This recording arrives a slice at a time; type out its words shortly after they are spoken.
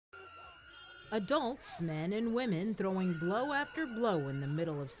Adults, men and women, throwing blow after blow in the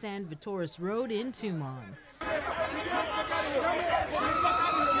middle of San Vitoris Road in Tumon.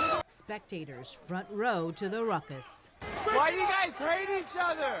 Spectators front row to the ruckus. Why do you guys hate each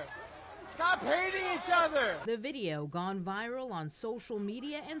other? Stop hating each other! The video gone viral on social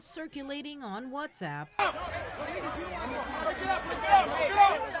media and circulating on WhatsApp.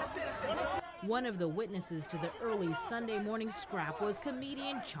 One of the witnesses to the early Sunday morning scrap was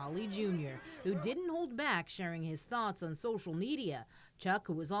comedian Charlie Jr., who didn't hold back sharing his thoughts on social media. Chuck,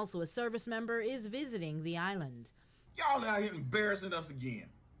 who is also a service member, is visiting the island. Y'all out here embarrassing us again.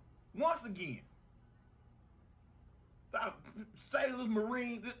 Once again. Sailors,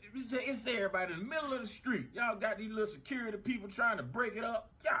 Marines, it's everybody in the middle of the street. Y'all got these little security people trying to break it up.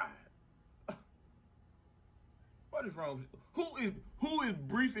 God. What is wrong with you? Who is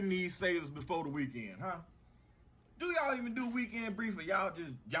briefing these sailors before the weekend, huh? Do y'all even do weekend briefing?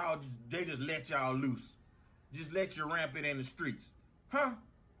 They just let y'all loose. Just let you ramp it in the streets. Huh?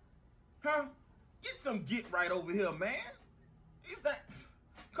 Get some get right over here, man.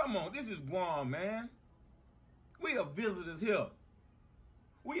 Come on, this is Guam, man. We are visitors here.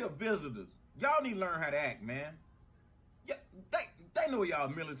 We are visitors. Y'all need to learn how to act, man. Yeah, they know y'all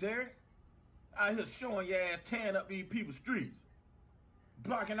military. Out here showing your ass, tearing up these people's streets,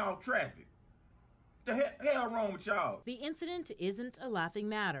 blocking off traffic. The hell wrong with y'all? The incident isn't a laughing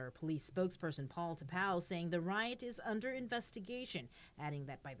matter. Police spokesperson Paul Tapao saying the riot is under investigation, adding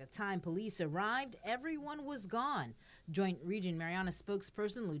that by the time police arrived, everyone was gone. Joint Region Mariana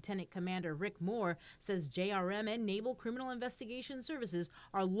spokesperson Lieutenant Commander Rick Moore says JRM and Naval Criminal Investigation Services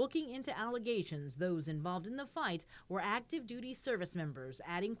are looking into allegations those involved in the fight were active duty service members,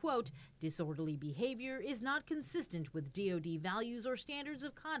 adding, quote, disorderly behavior is not consistent with DoD values or standards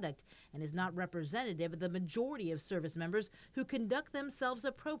of conduct and is not representative of the majority of service members who conduct themselves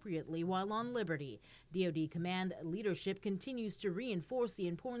appropriately while on liberty. DoD command leadership continues to reinforce the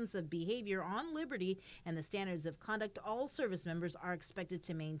importance of behavior on liberty and the standards of conduct all service members are expected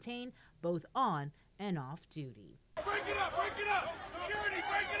to maintain both on and off duty. Break it up! Break it up! Security,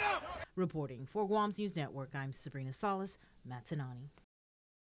 break it up! Reporting for Guam's News Network, I'm Sabrina Salas, Matanani.